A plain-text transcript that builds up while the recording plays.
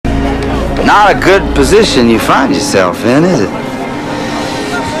not a good position you find yourself in, is it?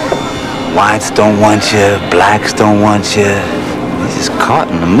 Whites don't want you, blacks don't want you. You're just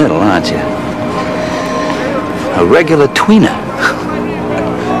caught in the middle, aren't you? A regular tweener.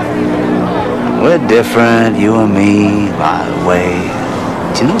 We're different, you and me, by the way.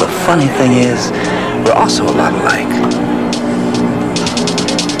 Do you know the funny thing is? We're also a lot alike.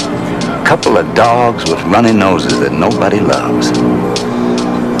 A couple of dogs with runny noses that nobody loves.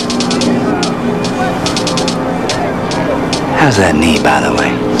 How's that knee, by the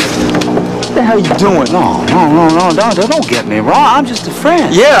way? What the hell you doing? No, don't get me wrong. I'm just a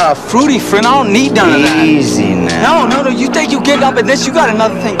friend. Yeah, a fruity friend. I don't need none of that. Easy now. No. You think you getting up at this? You got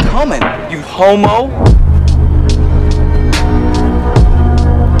another thing coming. You homo.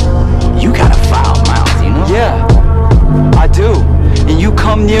 You got a foul mouth, you know? Yeah, I do. And you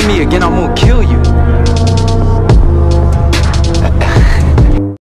come near me again, I'm gonna kill you.